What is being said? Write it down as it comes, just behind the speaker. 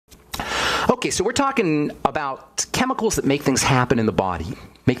Okay, so we're talking about chemicals that make things happen in the body.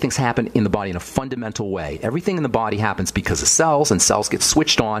 Make things happen in the body in a fundamental way. Everything in the body happens because of cells, and cells get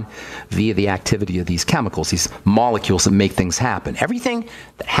switched on via the activity of these chemicals, these molecules that make things happen. Everything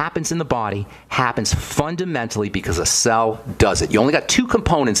that happens in the body happens fundamentally because a cell does it. You only got two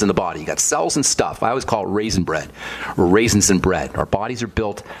components in the body. You got cells and stuff. I always call it raisin bread, or raisins and bread. Our bodies are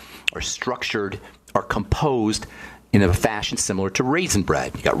built, are structured, are composed in a fashion similar to raisin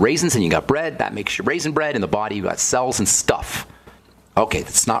bread. You got raisins and you got bread. That makes your raisin bread. In the body, you got cells and stuff. Okay,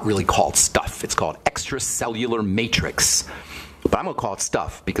 that's not really called stuff. It's called extracellular matrix. But I'm going to call it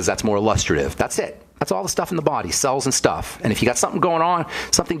stuff because that's more illustrative. That's it. That's all the stuff in the body, cells and stuff. And if you got something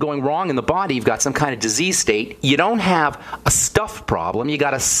going wrong in the body, you've got some kind of disease state, you don't have a stuff problem, you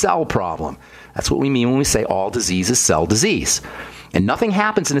got a cell problem. That's what we mean when we say all disease is cell disease. And nothing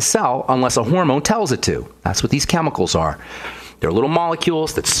happens in a cell unless a hormone tells it to. That's what these chemicals are. They're little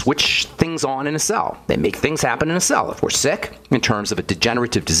molecules that switch things on in a cell. They make things happen in a cell. If we're sick, in terms of a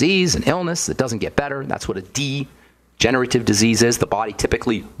degenerative disease, an illness that doesn't get better, that's what a degenerative disease is. The body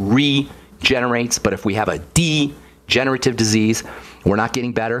typically regenerates, but if we have a degenerative disease, we're not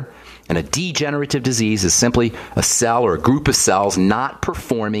getting better. And a degenerative disease is simply a cell or a group of cells not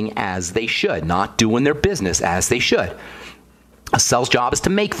performing as they should, not doing their business as they should. A cell's job is to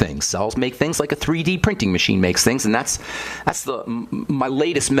make things. Cells make things like a 3D printing machine makes things, and that's my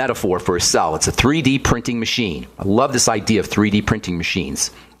latest metaphor for a cell. It's a 3D printing machine. I love this idea of 3D printing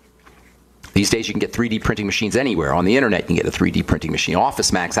machines. These days you can get 3D printing machines anywhere. On the internet you can get a 3D printing machine.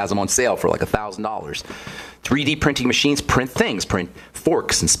 Office Max has them on sale for like $1,000. 3D printing machines print things, print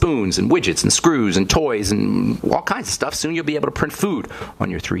forks and spoons and widgets and screws and toys and all kinds of stuff. Soon you'll be able to print food on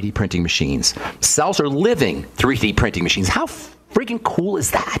your 3D printing machines. Cells are living 3D printing machines. How freaking cool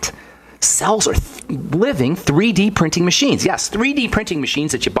is that? Cells are living 3D printing machines. Yes, 3D printing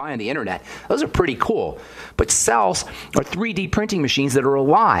machines that you buy on the internet, those are pretty cool. But cells are 3D printing machines that are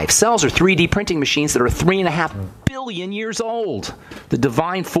alive. Cells are 3D printing machines that are 3.5 billion years old. The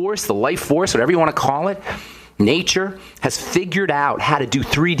divine force, the life force, whatever you want to call it, nature has figured out how to do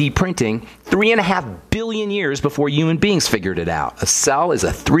 3D printing 3.5 billion years before human beings figured it out. A cell is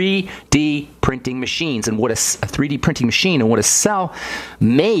a 3D printing machine, and what a 3D printing machine and what a cell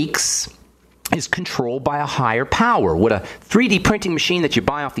makes is controlled by a higher power. What a 3D printing machine that you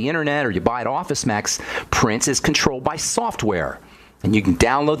buy off the internet or you buy at Office Max prints is controlled by software. And you can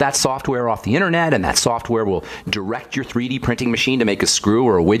download that software off the internet, and that software will direct your 3D printing machine to make a screw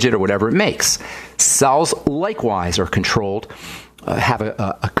or a widget or whatever it makes. Cells, likewise, are controlled, have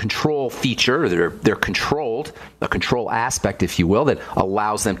a control feature. They're controlled, a control aspect, if you will, that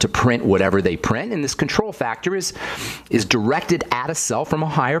allows them to print whatever they print. And this control factor is directed at a cell from a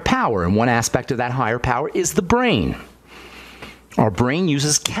higher power. And one aspect of that higher power is the brain. Our brain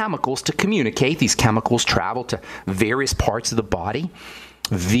uses chemicals to communicate. These chemicals travel to various parts of the body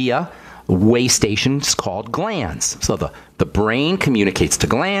via way stations called glands. So the brain communicates to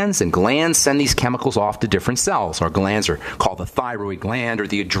glands, and glands send these chemicals off to different cells. Our glands are called the thyroid gland or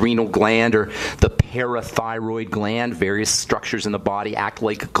the adrenal gland or the parathyroid gland. Various structures in the body act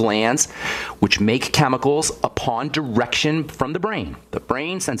like glands, which make chemicals upon direction from the brain. The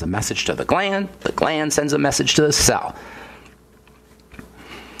brain sends a message to the gland sends a message to the cell.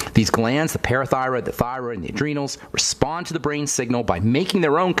 These glands, the parathyroid, the thyroid, and the adrenals, respond to the brain signal by making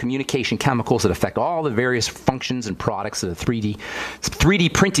their own communication chemicals that affect all the various functions and products that a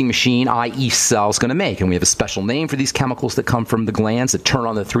 3D printing machine, i.e. cell, is going to make. And we have a special name for these chemicals that come from the glands that turn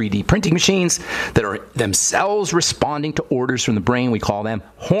on the 3D printing machines that are themselves responding to orders from the brain. We call them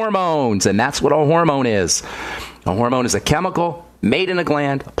hormones, and that's what a hormone is. A hormone is a chemical made in a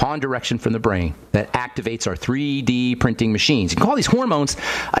gland upon direction from the brain that activates our 3D printing machines. You can call these hormones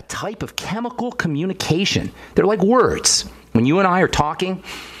a type of chemical communication. They're like words. When you and I are talking,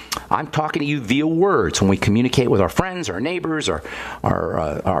 I'm talking to you via words. When we communicate with our friends, our neighbors,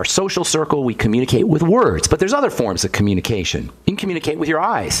 our social circle, we communicate with words. But there's other forms of communication. You can communicate with your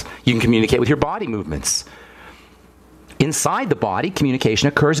eyes. You can communicate with your body movements. Inside the body, communication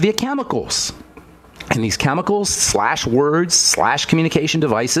occurs via chemicals. And these chemicals / words / communication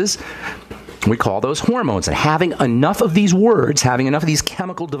devices, we call those hormones. And having enough of these words, having enough of these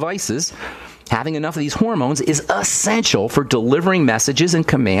chemical devices, having enough of these hormones is essential for delivering messages and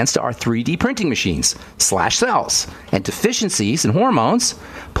commands to our 3D printing machines / cells. And deficiencies in hormones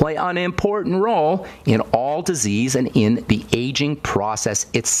play an important role in all disease and in the aging process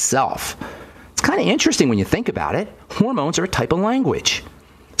itself. It's kind of interesting when you think about it. Hormones are a type of language.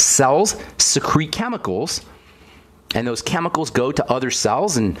 Cells secrete chemicals And those chemicals go to other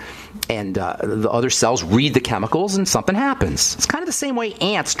cells, and the other cells read the chemicals, and something happens. It's kind of the same way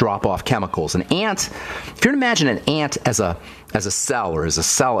ants drop off chemicals. An ant, if you're to imagine an ant as a cell, or as a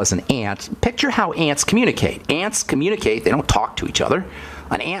cell as an ant, picture how ants communicate. Ants communicate. They don't talk to each other.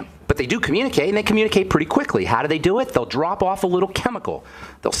 An ant, but they do communicate, and they communicate pretty quickly. How do they do it? They'll drop off a little chemical.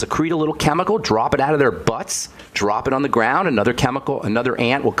 They'll secrete a little chemical, drop it out of their butts, drop it on the ground. Another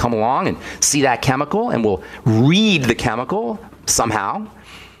ant will come along and see that chemical and will read the chemical somehow.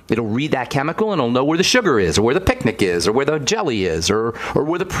 It'll read that chemical, and it'll know where the sugar is, or where the picnic is, or where the jelly is, or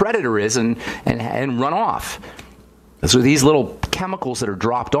where the predator is, and run off. So these little chemicals that are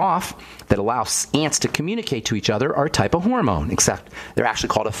dropped off that allow ants to communicate to each other are a type of hormone, except they're actually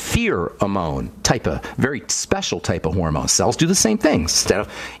called a pheromone, very special type of hormone. Cells do the same thing. Instead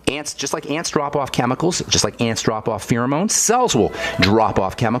of ants, just like ants drop off chemicals, just like ants drop off pheromones, cells will drop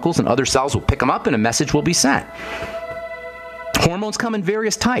off chemicals, and other cells will pick them up, and a message will be sent. Hormones come in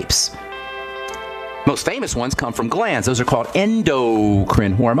various types. Most famous ones come from glands. Those are called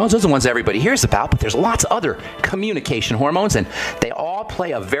endocrine hormones. Those are the ones everybody hears about, but there's lots of other communication hormones, and they all play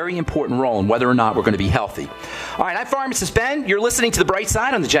a very important role in whether or not we're going to be healthy. All right, I'm Pharmacist Ben. You're listening to The Bright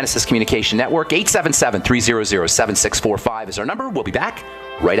Side on the Genesis Communication Network. 877-300-7645 is our number. We'll be back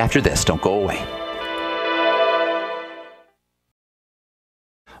right after this. Don't go away.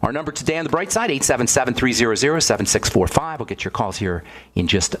 Our number today on the bright side, 877-300-7645. We'll get your calls here in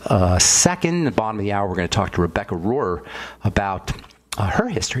just a second. At the bottom of the hour, we're going to talk to Rebecca Rohrer about her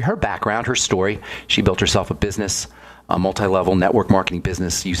history, her background, her story. She built herself a business, a multi-level network marketing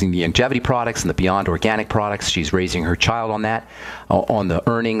business using the Youngevity products and the Beyond Organic products. She's raising her child on that, on the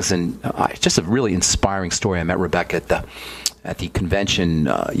earnings, and it's just a really inspiring story. I met Rebecca at the convention,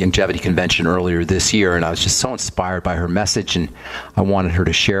 Youngevity convention earlier this year, and I was just so inspired by her message, and I wanted her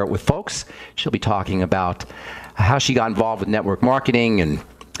to share it with folks. She'll be talking about how she got involved with network marketing and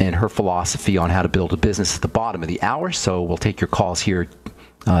her philosophy on how to build a business at the bottom of the hour. So we'll take your calls here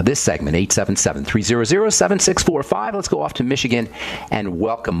this segment, 877-300-7645. Let's go off to Michigan and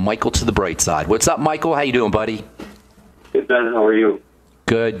welcome Michael to the bright side. What's up, Michael? How you doing, buddy? Good, Ben. How are you?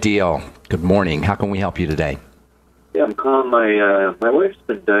 Good deal. Good morning. How can we help you today? Yeah, I'm calling. My wife's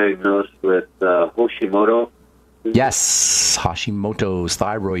been diagnosed with Hashimoto. Yes, Hashimoto's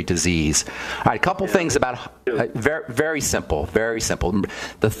thyroid disease. All right, a couple things about very simple, very simple.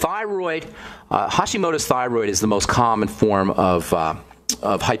 The thyroid, Hashimoto's thyroid is the most common form of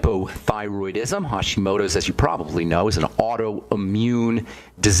hypothyroidism. Hashimoto's, as you probably know, is an autoimmune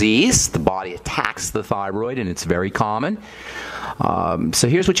disease. The body attacks the thyroid, and it's very common. So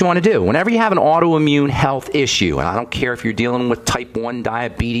here's what you want to do. Whenever you have an autoimmune health issue, and I don't care if you're dealing with type 1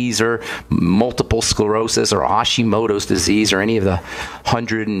 diabetes or multiple sclerosis or Hashimoto's disease or any of the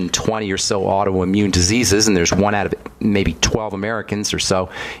 120 or so autoimmune diseases, and there's one out of maybe 12 Americans or so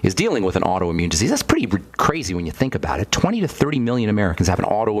is dealing with an autoimmune disease. That's pretty crazy when you think about it. 20 to 30 million Americans have an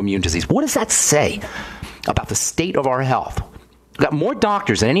autoimmune disease. What does that say about the state of our health? We've got more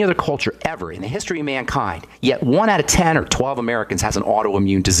doctors than any other culture ever in the history of mankind, yet 1 out of 10 or 12 Americans has an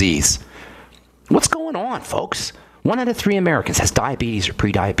autoimmune disease. What's going on, folks? 1 out of 3 Americans has diabetes or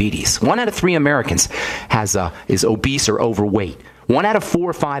prediabetes. 1 out of 3 Americans is obese or overweight. 1 out of 4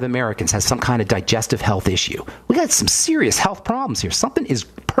 or 5 Americans has some kind of digestive health issue. We got some serious health problems here. Something is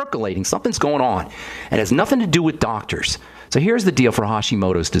percolating. Something's going on. And it has nothing to do with doctors. So here's the deal for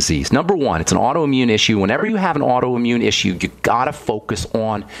Hashimoto's disease. Number one, it's an autoimmune issue. Whenever you have an autoimmune issue, you got to focus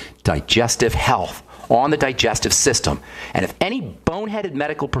on digestive health, on the digestive system. And if any boneheaded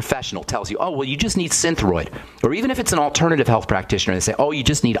medical professional tells you, oh, well, you just need Synthroid, or even if it's an alternative health practitioner and they say, oh, you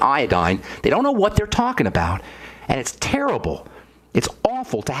just need iodine, they don't know what they're talking about. And it's terrible. It's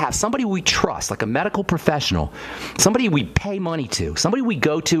awful to have somebody we trust, like a medical professional, somebody we pay money to, somebody we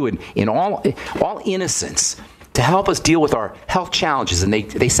go to in all innocence, to help us deal with our health challenges, and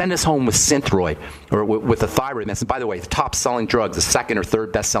they send us home with Synthroid or with a thyroid medicine. By the way, the top selling drug, the second or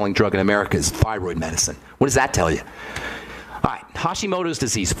third best selling drug in America is thyroid medicine. What does that tell you? All right, Hashimoto's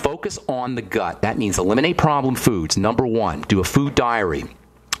disease, focus on the gut. That means eliminate problem foods. Number one, do a food diary.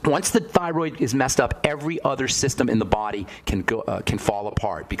 Once the thyroid is messed up, every other system in the body can fall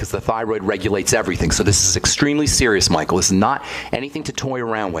apart because the thyroid regulates everything. So this is extremely serious, Michael. This is not anything to toy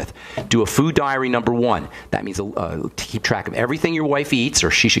around with. Do a food diary, number one. That means to keep track of everything your wife eats,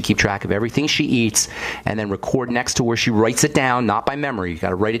 or she should keep track of everything she eats, and then record next to where she writes it down, not by memory. You got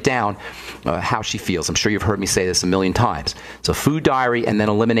to write it down, how she feels. I'm sure you've heard me say this a million times. So food diary, and then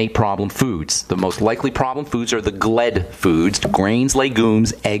eliminate problem foods. The most likely problem foods are the GLED foods, grains,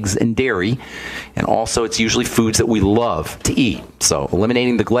 legumes, eggs, and dairy. And also, it's usually foods that we love to eat. So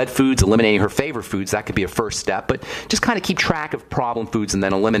eliminating the GLED foods, eliminating her favorite foods, that could be a first step, but just kind of keep track of problem foods and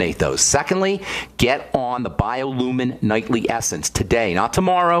then eliminate those. Secondly, get on the Biolumin Nightly Essence today, not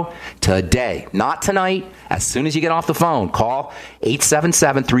tomorrow, today, not tonight. As soon as you get off the phone, call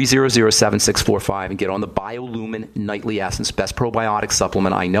 877-300-7645 and get on the Biolumin Nightly Essence, best probiotic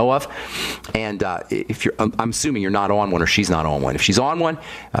supplement I know of. And if you're, I'm assuming you're not on one or she's not on one. If she's on one,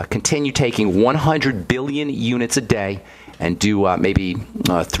 continue taking 100 billion units a day and do maybe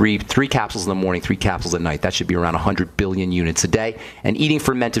three capsules in the morning, 3 capsules at night. That should be around 100 billion units a day. And eating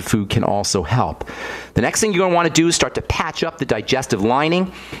fermented food can also help. The next thing you're going to want to do is start to patch up the digestive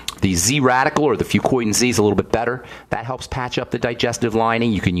lining. The Z radical or the fucoidan Z is a little bit better. That helps patch up the digestive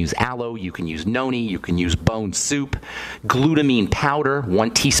lining. You can use aloe, you can use noni, you can use bone soup. Glutamine powder,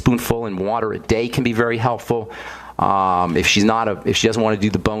 1 teaspoonful in water a day can be very helpful. If she doesn't want to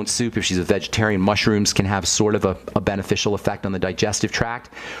do the bone soup, if she's a vegetarian, mushrooms can have sort of a beneficial effect on the digestive tract.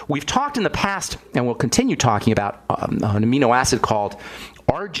 We've talked in the past, and we'll continue talking about an amino acid called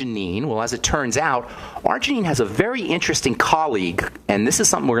arginine. Well, as it turns out, arginine has a very interesting colleague, and this is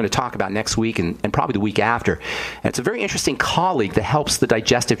something we're going to talk about next week and probably the week after. And it's a very interesting colleague that helps the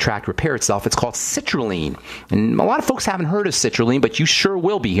digestive tract repair itself. It's called citrulline. And a lot of folks haven't heard of citrulline, but you sure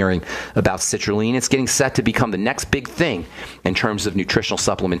will be hearing about citrulline. It's getting set to become the next big thing in terms of nutritional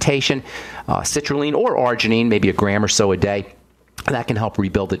supplementation. Citrulline or arginine, maybe a gram or so a day. That can help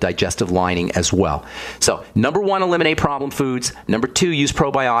rebuild the digestive lining as well. So, number 1, eliminate problem foods. Number 2, use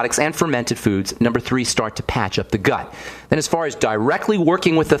probiotics and fermented foods. Number 3, start to patch up the gut. Then as far as directly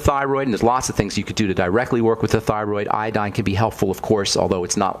working with the thyroid, and there's lots of things you could do to directly work with the thyroid, iodine can be helpful, of course, although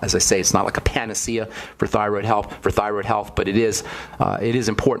it's not, as I say, it's not like a panacea for thyroid health, but it is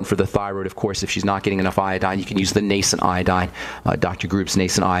important for the thyroid, of course. If she's not getting enough iodine, you can use the nascent iodine, Dr. Group's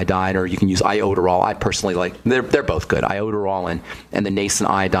nascent iodine, or you can use iodoral. I personally like, they're both good, iodoral and the nascent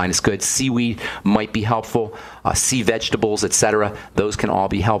iodine is good. Seaweed might be helpful. Sea vegetables, etc. Those can all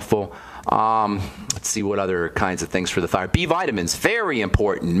be helpful. Let's see what other kinds of things for the thyroid. B vitamins, very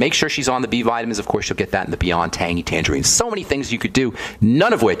important. Make sure she's on the B vitamins. Of course, you'll get that in the Beyond Tangy Tangerines. So many things you could do,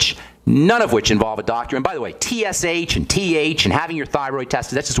 none of which involve a doctor. And by the way, TSH and TH and having your thyroid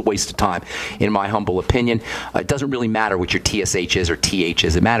tested, that's just a waste of time, in my humble opinion. It doesn't really matter what your TSH is or TH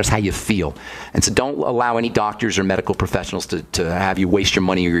is. It matters how you feel. And so don't allow any doctors or medical professionals to have you waste your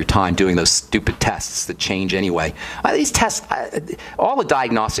money or your time doing those stupid tests that change anyway. These tests, all the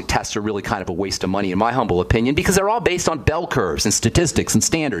diagnostic tests are really kind of a waste of money, in my humble opinion, because they're all based on bell curves and statistics and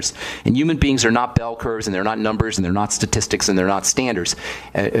standards. And human beings are not bell curves, and they're not numbers, and they're not statistics, and they're not standards.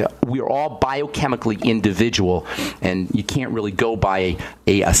 We are all biochemically individual, and you can't really go by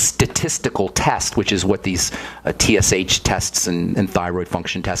a statistical test, which is what these TSH tests and thyroid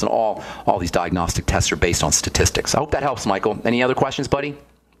function tests and all these diagnostic tests are based on statistics. I hope that helps, Michael. Any other questions, buddy?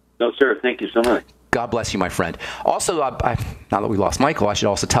 No, sir. Thank you so much. God bless you, my friend. Also, now that we lost Michael, I should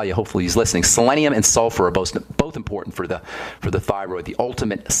also tell you, hopefully he's listening, selenium and sulfur are both important for the thyroid, the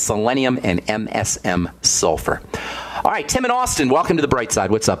ultimate selenium and MSM sulfur. All right, Tim in Austin, welcome to the bright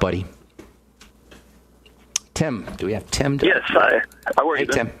side. What's up, buddy? Tim, do we have Tim? Yes, hi. How are you?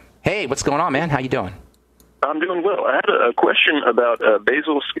 Hey, Tim. Hey, what's going on, man? How you doing? I'm doing well. I had a question about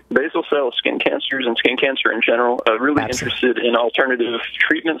basal cell skin cancers and skin cancer in general. Really interested in alternative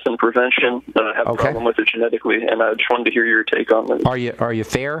treatments and prevention. I have a problem with it genetically, and I just wanted to hear your take on it. Are you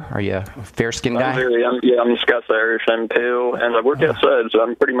fair? Are you a fair-skinned guy? I'm Scots-Irish. I'm pale, and I work outside, so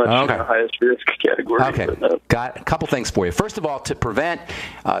I'm pretty much in the highest risk category. Okay. Got a couple things for you. First of all, to prevent,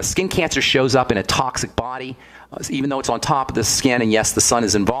 skin cancer shows up in a toxic body. Even though it's on top of the skin, and yes, the sun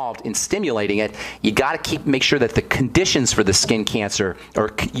is involved in stimulating it, you got to make sure that the conditions for the skin cancer,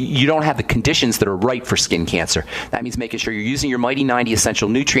 or you don't have the conditions that are right for skin cancer. That means making sure you're using your Mighty 90 essential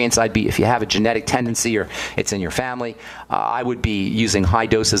nutrients. If you have a genetic tendency or it's in your family, I would be using high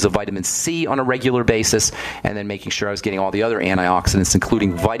doses of vitamin C on a regular basis, and then making sure I was getting all the other antioxidants,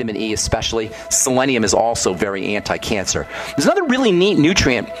 including vitamin E especially. Selenium is also very anti-cancer. There's another really neat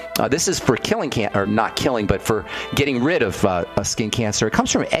nutrient. This is for killing cancer, or not killing, but for getting rid of skin cancer. It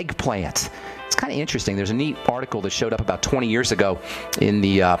comes from eggplant. It's kind of interesting. There's a neat article that showed up about 20 years ago in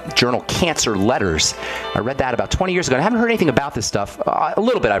the journal Cancer Letters. I read that about 20 years ago. I haven't heard anything about this stuff. A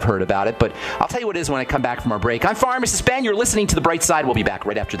little bit I've heard about it, but I'll tell you what it is when I come back from our break. I'm Pharmacist Ben. You're listening to The Bright Side. We'll be back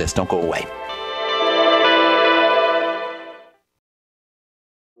right after this. Don't go away.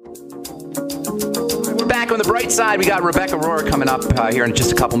 We're back on The bright side, we got Rebecca Rohrer coming up here in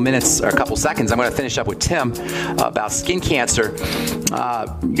just a couple minutes or a couple seconds. I'm going to finish up with Tim about skin cancer.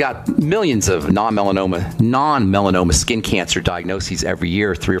 We got millions of non-melanoma skin cancer diagnoses every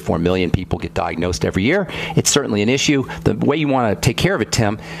year. 3 or 4 million people get diagnosed every year. It's certainly an issue. The way you want to take care of it,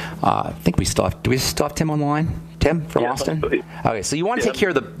 Tim, I think do we still have Tim online? Tim from Austin? Okay, so you want to take care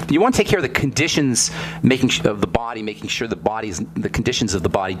of the conditions of the body, making sure the conditions of the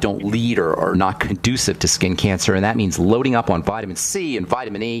body don't lead or are not conducive to skin cancer, and that means loading up on vitamin C and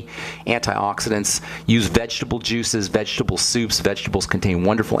vitamin E, antioxidants. Use vegetable juices, vegetable soups. Vegetables contain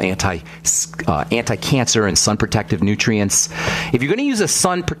wonderful anti-cancer and sun protective nutrients. If you're going to use a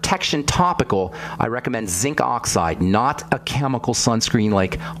sun protection topical, I recommend zinc oxide, not a chemical sunscreen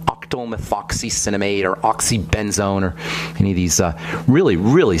like octylmethoxycinnamide or oxybenzone or any of these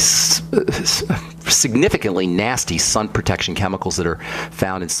really significantly nasty sun protection chemicals that are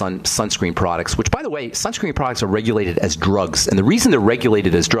found in sunscreen products, which, by the way, sunscreen products are regulated as drugs. And the reason they're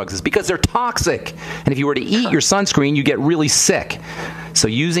regulated as drugs is because they're toxic. And if you were to eat your sunscreen, you get really sick. So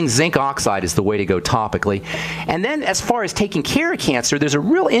using zinc oxide is the way to go topically. And then as far as taking care of cancer, there's a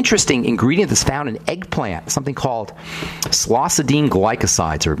real interesting ingredient that's found in eggplant, something called sclocidine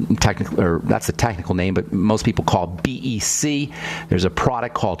glycosides, or that's the technical name, but most people call BEC. There's a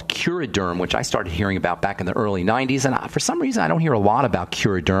product called Curaderm, which I started hearing about back in the early 90s. And for some reason, I don't hear a lot about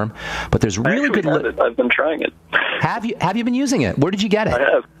Curaderm, but there's really good... I've been trying it. Have you been using it? Where did you get it? I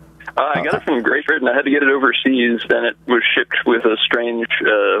have. I got it from Great Britain. I had to get it overseas, and it was shipped with a strange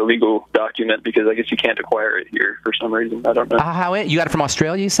legal document because I guess you can't acquire it here for some reason. I don't know. You got it from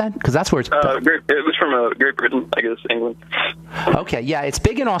Australia, you said? Because that's where it's... it was from Great Britain, I guess, England. Okay, yeah, it's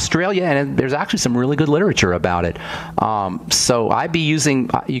big in Australia, and there's actually some really good literature about it. So I'd be using,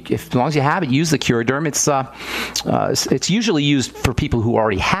 as long as you have it, use the Curaderm. It's usually used for people who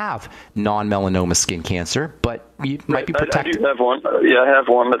already have non-melanoma skin cancer, but you might be protected. I do have one. I have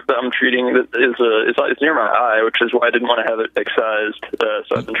one that I'm treating that is it's near my eye, which is why I didn't want to have it excised.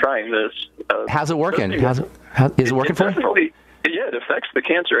 So I've been trying this. How's it working? Is it working for you? Yeah, it affects the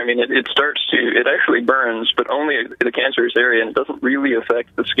cancer. I mean, it actually burns, but only the cancerous area, and it doesn't really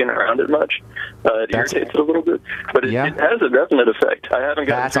affect the skin around it much. It irritates it a little bit, but it has a definite effect. I haven't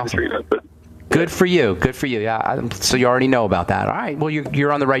gotten the treatment, but... Good for you. Good for you. Yeah. So you already know about that. All right. Well,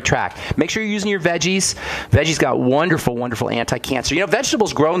 you're on the right track. Make sure you're using your veggies. Veggies got wonderful anti-cancer. You know,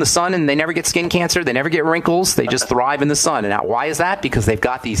 vegetables grow in the sun and they never get skin cancer. They never get wrinkles. They just thrive in the sun. And now, why is that? Because they've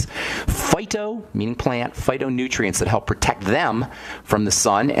got these meaning plant, phytonutrients that help protect them from the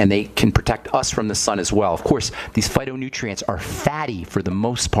sun, and they can protect us from the sun as well. Of course, these phytonutrients are fatty for the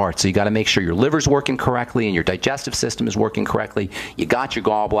most part. So you got to make sure your liver's working correctly and your digestive system is working correctly. You got your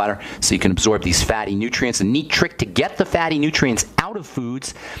gallbladder so you can absorb these fatty nutrients. A neat trick to get the fatty nutrients out of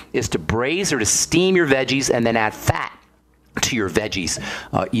foods is to braise or to steam your veggies and then add fat to your veggies,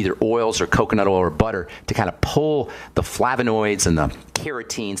 either oils or coconut oil or butter, to kind of pull the flavonoids and the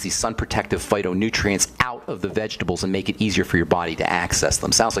carotenes, these sun protective phytonutrients, out of the vegetables and make it easier for your body to access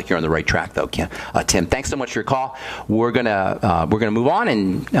them. Sounds like you're on the right track, though, Tim. Thanks so much for your call. We're gonna move on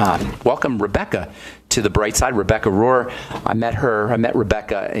and welcome Rebecca to the bright side. Rebecca Rohrer. I met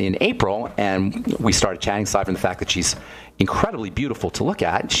Rebecca in April, and we started chatting. Aside from the fact that she's incredibly beautiful to look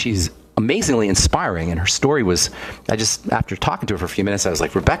at, she's amazingly inspiring, and her story was, after talking to her for a few minutes, I was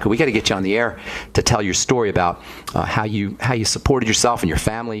like, Rebecca, we got to get you on the air to tell your story about how you supported yourself and your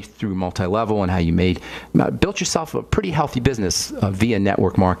family through multi-level, and how you built yourself a pretty healthy business via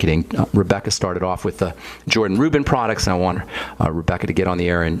network marketing. Rebecca started off with the Jordan Rubin products, and I want Rebecca to get on the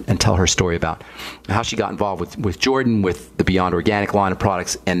air and tell her story about how she got involved with Jordan, with the Beyond Organic line of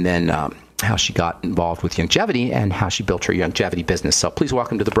products, and then how she got involved with youngevity and how she built her youngevity business. So please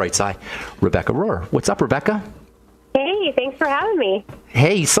welcome to the bright side, Rebecca Rohrer. What's up, Rebecca? Hey, thanks for having me.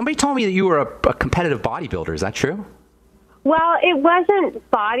 Hey, somebody told me that you were a competitive bodybuilder. Is that true? Well, it wasn't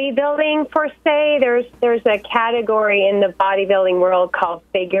bodybuilding per se. There's a category in the bodybuilding world called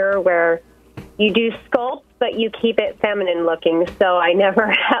figure, where you do sculpt, but you keep it feminine looking. So I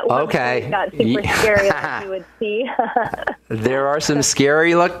never got super scary like you would see. There are some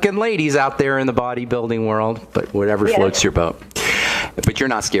scary looking ladies out there in the bodybuilding world, but whatever floats your boat. But you're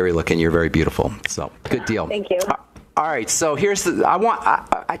not scary looking. You're very beautiful. So good deal. Thank you. All right, so here's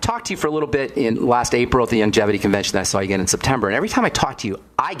I talked to you for a little bit in last April at the Youngevity Convention. I saw you again in September, and every time I talk to you,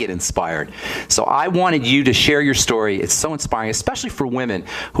 I get inspired. So I wanted you to share your story. It's so inspiring, especially for women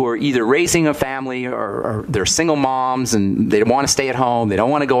who are either raising a family or they're single moms and they want to stay at home. They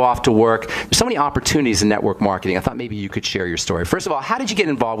don't want to go off to work. There's so many opportunities in network marketing. I thought maybe you could share your story. First of all, how did you get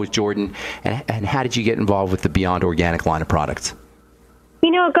involved with Jordan, and how did you get involved with the Beyond Organic line of products?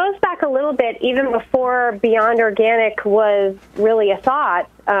 it goes back a little bit, even before Beyond Organic was really a thought.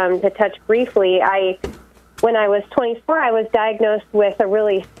 To touch briefly, when I was 24, I was diagnosed with a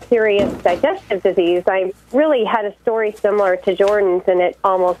really serious digestive disease. I really had a story similar to Jordan's, and it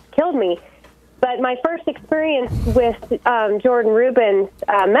almost killed me. But my first experience with Jordan Rubin's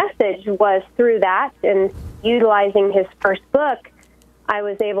message was through that, and utilizing his first book, I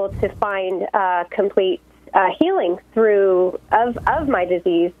was able to find complete healing of my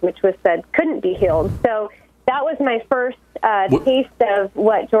disease, which was said couldn't be healed. So that was my first taste of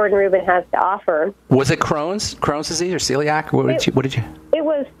what Jordan Rubin has to offer. Was it Crohn's disease or celiac? What did you?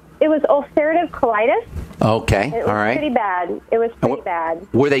 It was ulcerative colitis. Okay, it was all right. Pretty bad. It was pretty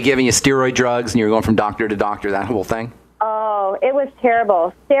bad. Were they giving you steroid drugs and you were going from doctor to doctor, that whole thing? Oh, it was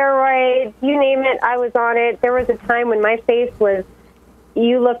terrible. Steroids, you name it, I was on it. There was a time when my face was,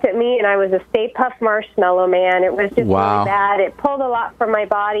 you looked at me and I was a Stay Puft Marshmallow Man. It was just really bad. It pulled a lot from my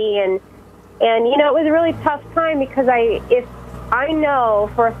body, and it was a really tough time because I know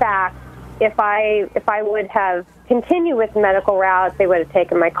for a fact if I would have continued with the medical route, they would have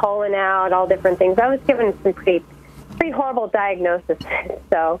taken my colon out, all different things. I was given some pretty horrible diagnosis.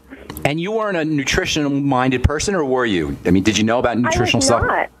 So. And you weren't a nutritional-minded person, or were you? I mean, did you know about nutritional stuff?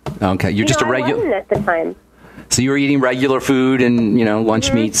 I was not. Okay, you're just a regular. I wasn't at the time. So you were eating regular food and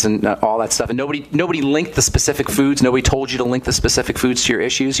lunch meats and all that stuff, and nobody linked the specific foods. Nobody told you to link the specific foods to your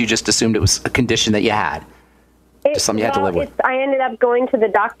issues. You just assumed it was a condition that you had. Just something you had to live with. I ended up going to the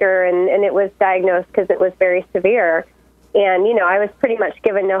doctor, and it was diagnosed because it was very severe. And, I was pretty much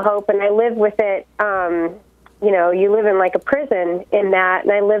given no hope, and I lived with it. You live in like a prison in that,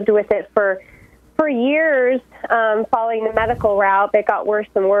 and I lived with it for years, following the medical route. It got worse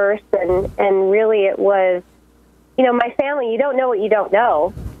and worse, and really it was, my family, you don't know what you don't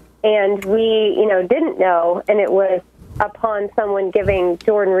know. And we, didn't know, and it was upon someone giving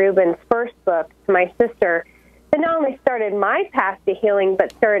Jordan Rubin's first book to my sister that not only started my path to healing,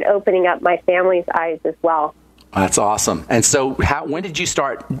 but started opening up my family's eyes as well. That's awesome. And so when did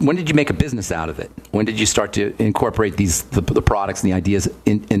you make a business out of it? When did you start to incorporate the products and the ideas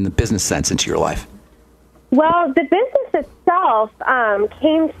in the business sense into your life? Well, the business itself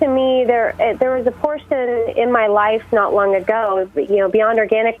came to me. There was a portion in my life not long ago. Beyond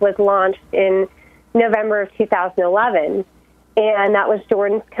Organic was launched in November of 2011. And that was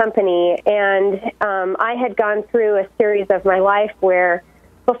Jordan's company. And I had gone through a series of my life where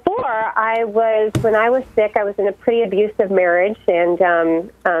before when I was sick, I was in a pretty abusive marriage and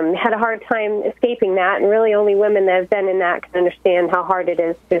had a hard time escaping that. And really only women that have been in that can understand how hard it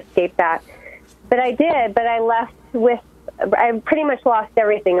is to escape that. But I did, but I pretty much lost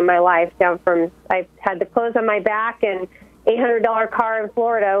everything in my life, down from, I had the clothes on my back and $800 car in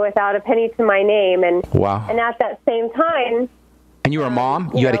Florida without a penny to my name. And, wow. And at that same time, and you were a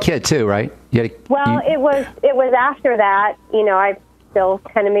mom? You had a kid too, right? It was after that. I still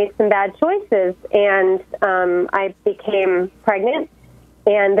kind of made some bad choices, and I became pregnant,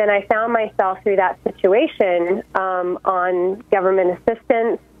 and then I found myself through that situation on government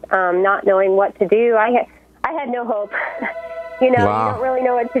assistance, not knowing what to do. I had no hope. Wow. You don't really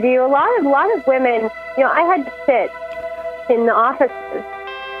know what to do. A lot of women. I had to sit in the offices.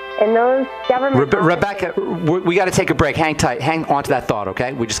 And those government Rebecca, we got to take a break. Hang tight. Hang on to that thought,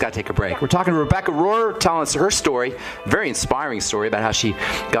 okay? We just got to take a break. We're talking to Rebecca Rohrer, telling us her story, very inspiring story about how she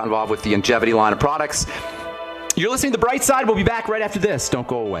got involved with the youngevity line of products. You're listening to The Bright Side. We'll be back right after this. Don't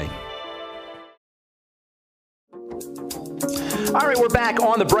go away. All right, we're back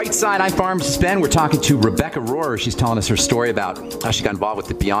on The Bright Side. I'm Pharmacist Ben. We're talking to Rebecca Rohrer. She's telling us her story about how she got involved with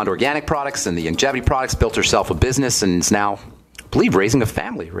the Beyond Organic products and the youngevity products, built herself a business, and is now, I believe, raising a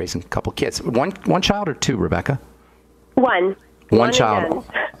family, raising a couple kids. One child or two, Rebecca? One. One child.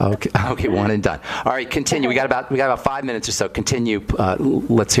 Okay, one and done. All right, continue. We got about 5 minutes or so. Continue.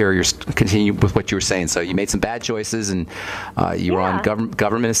 Let's hear continue with what you were saying. So you made some bad choices, and you were on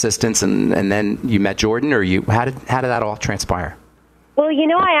government assistance, and then you met Jordan, or how did that all transpire? Well,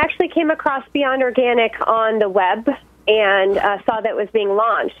 I actually came across Beyond Organic on the web and saw that it was being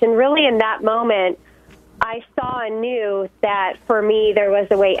launched, and really in that moment, I saw and knew that for me there was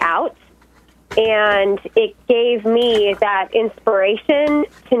a way out, and it gave me that inspiration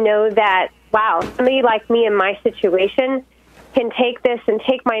to know that, wow, somebody like me in my situation can take this and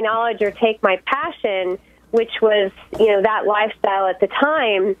take my knowledge or take my passion, which was, that lifestyle at the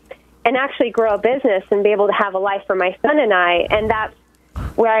time, and actually grow a business and be able to have a life for my son and I. And that's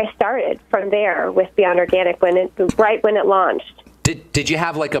where I started from there with Beyond Organic right when it launched. Did you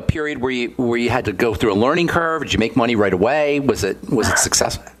have like a period where you had to go through a learning curve? Did you make money right away? Was it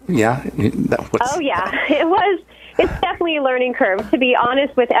successful? Yeah. Oh yeah, it was. it's definitely a learning curve. To be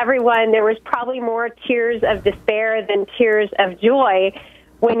honest with everyone, there was probably more tears of despair than tears of joy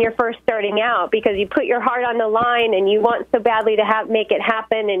when you're first starting out, because you put your heart on the line and you want so badly to make it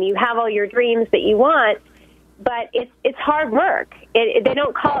happen, and you have all your dreams that you want. But it's hard work.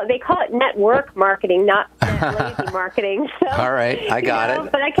 They call it network marketing, not lazy marketing. So, all right, I got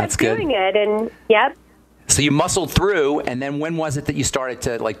it. But I kept doing it, and yep. So you muscled through, and then when was it that you started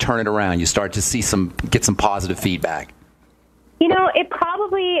to like turn it around? You started to get some positive feedback.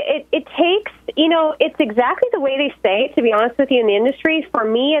 It takes, it's exactly the way they say, to be honest with you, in the industry. For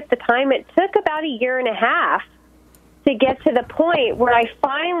me at the time, it took about a year and a half to get to the point where I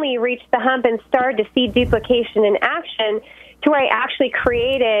finally reached the hump and started to see duplication in action, to where I actually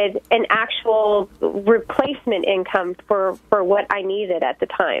created an actual replacement income for what I needed at the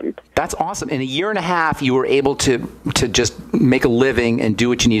time. That's awesome. In a year and a half, you were able to just make a living and do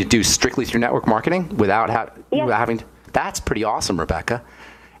what you need to do strictly through network marketing without having to. That's pretty awesome, Rebecca.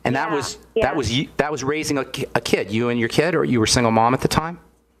 And that was raising a kid, you and your kid, or you were a single mom at the time?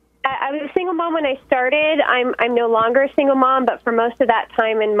 I was a single mom when I started. I'm no longer a single mom, but for most of that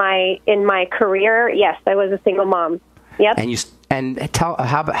time in my career, yes, I was a single mom. Yep. And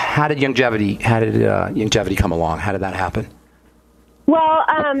how did youngevity come along? How did that happen? Well,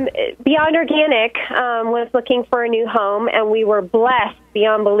 Beyond Organic was looking for a new home, and we were blessed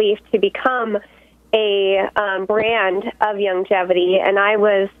beyond belief to become a brand of Youngevity, and I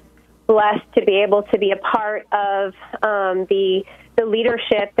was blessed to be able to be a part of the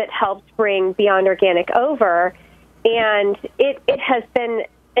leadership that helped bring Beyond Organic over, and it has been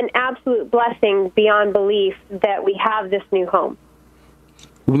an absolute blessing beyond belief that we have this new home.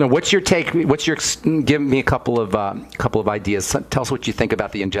 Now, what's your take? Give me a couple of ideas. Tell us what you think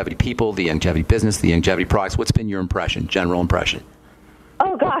about the Youngevity people, the Youngevity business, the Youngevity products. What's been your general impression?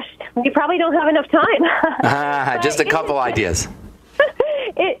 Oh gosh, we probably don't have enough time. Just a couple ideas.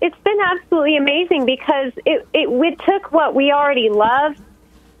 It's been absolutely amazing, because we took what we already loved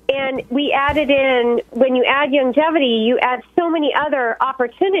and we added in. When you add Youngevity, you add so many other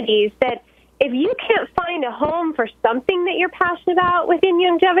opportunities that if you can't find a home for something that you're passionate about within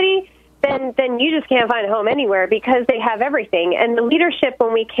Youngevity, then you just can't find a home anywhere, because they have everything. And the leadership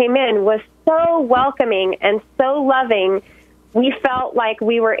when we came in was so welcoming and so loving. We felt like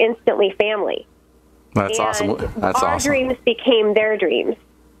we were instantly family. That's awesome. That's our dreams became their dreams.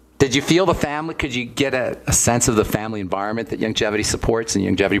 Did you feel the family? Could you get a sense of the family environment that Youngevity supports and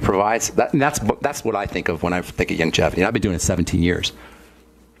Youngevity provides? That's what I think of when I think of Youngevity. And I've been doing it 17 years.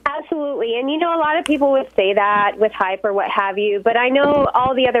 Absolutely. And, a lot of people would say that with hype or what have you. But I know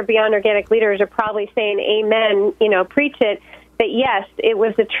all the other Beyond Organic leaders are probably saying, amen, preach it. That, yes, it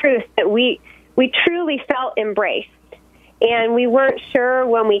was the truth that we truly felt embraced. And we weren't sure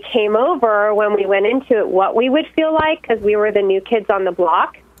when we came over, when we went into it, what we would feel like, because we were the new kids on the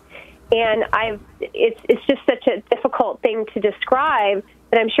block. And it's just such a difficult thing to describe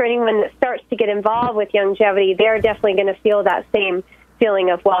that I'm sure anyone that starts to get involved with Youngevity, they're definitely going to feel that same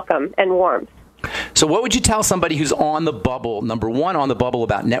feeling of welcome and warmth. So what would you tell somebody who's on the bubble, number one, on the bubble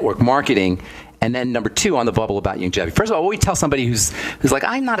about network marketing, and then number two, on the bubble about Youngevity? First of all, what would you tell somebody who's like,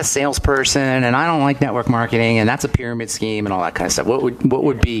 I'm not a salesperson and I don't like network marketing and that's a pyramid scheme and all that kind of stuff? What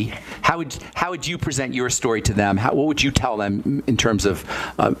would be, how would you present your story to them? What would you tell them in terms of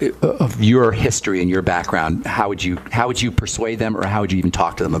your history and your background? How would you persuade them, or how would you even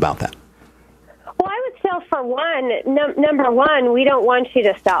talk to them about that? Well, I would say, for one, number one, we don't want you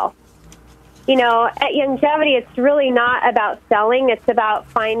to sell. At Youngevity, it's really not about selling. It's about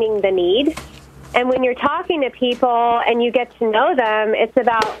finding the need. And when you're talking to people and you get to know them, it's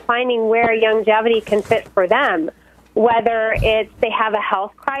about finding where Youngevity can fit for them, whether it's they have a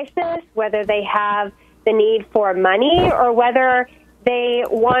health crisis, whether they have the need for money, or whether they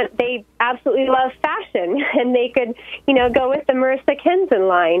absolutely love fashion and they could, go with the Marissa Kinson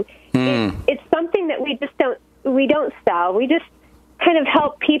line. It's something that we don't sell. We just kind of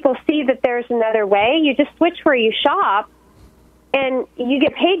help people see that there's another way. You just switch where you shop, and you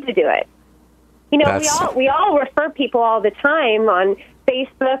get paid to do it. We all refer people all the time on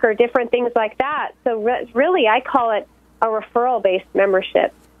Facebook or different things like that. So really, I call it a referral-based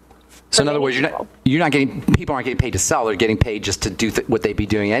membership. So in other words, people aren't getting paid to sell. They're getting paid just to do what they'd be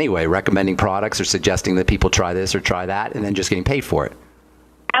doing anyway, recommending products or suggesting that people try this or try that, and then just getting paid for it.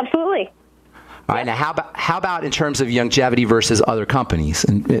 Absolutely. All right, now how about in terms of Youngevity versus other companies?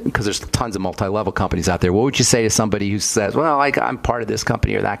 Because there's tons of multi-level companies out there. What would you say to somebody who says, "Well, I'm part of this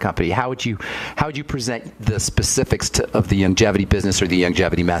company or that company"? How would you present the specifics of the Youngevity business or the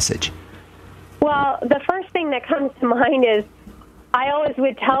Youngevity message? Well, the first thing that comes to mind is I always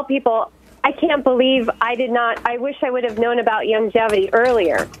would tell people, I can't believe I wish I would have known about Youngevity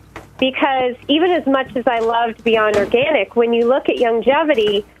earlier, because even as much as I loved Beyond Organic, when you look at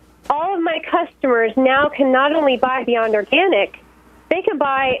Youngevity, all of my customers now can not only buy Beyond Organic, they can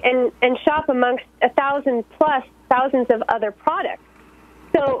buy and shop amongst 1,000 plus thousands of other products.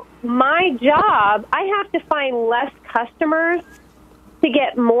 So my job, I have to find less customers to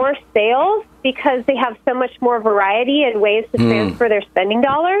get more sales because they have so much more variety and ways to transfer their spending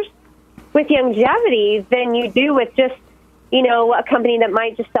dollars with Youngevity than you do with just, you know, a company that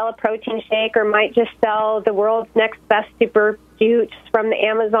might just sell a protein shake or might just sell the world's next best super juice from the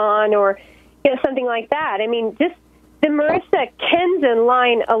Amazon or, you know, something like that. I mean, just the Marissa Kenzen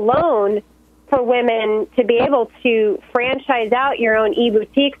line alone for women to be able to franchise out your own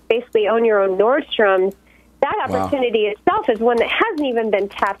e-boutiques, basically own your own Nordstrom's, that opportunity itself is one that hasn't even been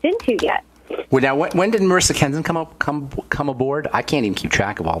tapped into yet. Well, now, when did Marissa Kenzen come aboard? I can't even keep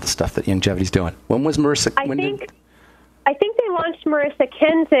track of all the stuff that Youngevity's doing. When was Marissa? I think they launched Marissa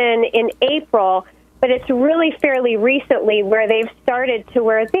Kenzen in April, but it's really fairly recently where they've started to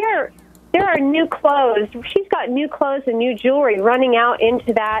where there are new clothes. She's got new clothes and new jewelry running out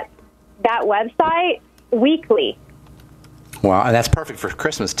into that website weekly. Wow, and that's perfect for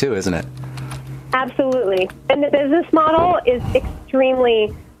Christmas too, isn't it? Absolutely. And the business model is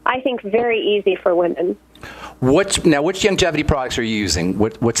extremely, I think, very easy for women. Which Youngevity products are you using?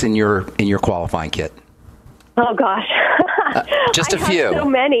 What's in your qualifying kit? Oh gosh, just a few. So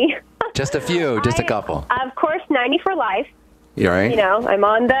many. Just a few. Just a couple. Of course, 90 for Life. You're right. You know, I'm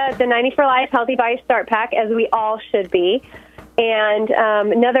on the 90 for Life Healthy Body Start Pack, as we all should be. And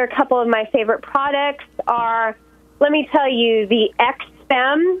another couple of my favorite products are, let me tell you, the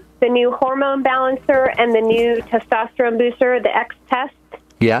X-Fem, the new hormone balancer, and the new testosterone booster, the X-Test.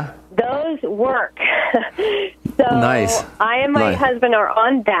 Yeah. Those work. So nice. I and my husband are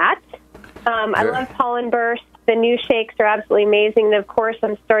on that. I love Pollen Burst. The new shakes are absolutely amazing. And, of course,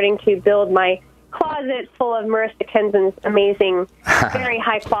 I'm starting to build my closet full of Marissa Kenzen's amazing, very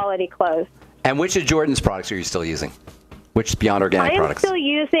high-quality clothes. And which of Jordan's products are you still using? Which Beyond Organic products? I am still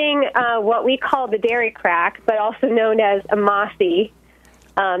using what we call the Dairy Crack, but also known as Amasi.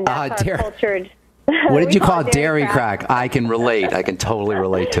 That's our cultured... What did you call it? Dairy crack. I can relate. I can totally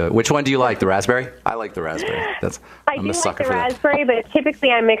relate to it. Which one do you like? The raspberry? I like the raspberry. I do like the raspberry, but typically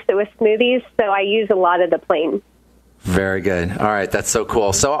I mix it with smoothies, so I use a lot of the plain. Very good. All right, that's so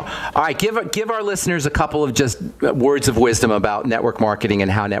cool. So, all right, give our listeners a couple of just words of wisdom about network marketing and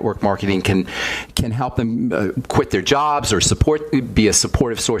how network marketing can help them quit their jobs or be a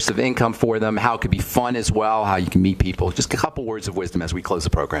supportive source of income for them. How it could be fun as well. How you can meet people. Just a couple words of wisdom as we close the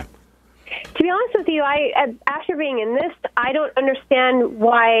program. To be honest with you, after being in this, I don't understand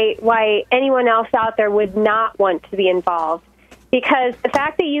why anyone else out there would not want to be involved. Because the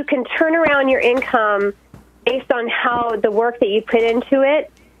fact that you can turn around your income based on how the work that you put into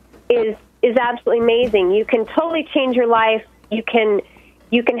it is absolutely amazing. You can totally change your life. You can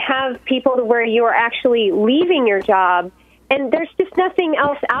have people to where you are actually leaving your job. And there's just nothing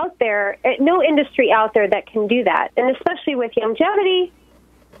else out there, no industry out there that can do that. And especially with Youngevity,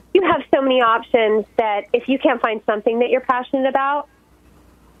 you have so many options that if you can't find something that you're passionate about,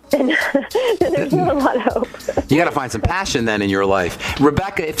 then there's not a lot of hope. You got to find some passion then in your life.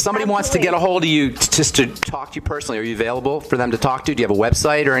 Rebecca, if somebody wants to get a hold of you just to talk to you personally, are you available for them to talk to? Do you have a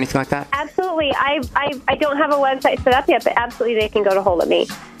website or anything like that? Absolutely. I don't have a website set up yet, but absolutely they can go to hold of me.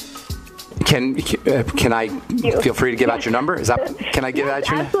 Can I feel free to give out your number? Can I give out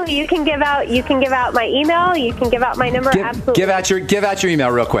your number? Absolutely. You can give out my email. You can give out my number. Absolutely. Give out your email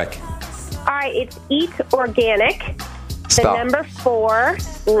real quick. All right. It's Eat Organic. Spell. The number 4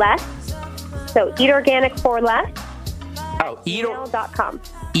 less. So Eat Organic 4 less. Gmail.com.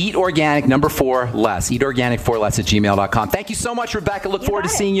 Eat Organic number 4 less. Eat Organic 4 less at gmail.com. Thank you so much, Rebecca. Look forward to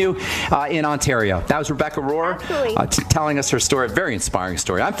seeing you in Ontario. That was Rebecca Rohrer telling us her story. A very inspiring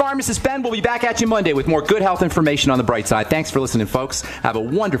story. I'm Pharmacist Ben. We'll be back at you Monday with more good health information on the bright side. Thanks for listening, folks. Have a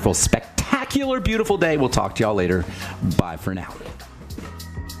wonderful, spectacular, beautiful day. We'll talk to y'all later. Bye for now.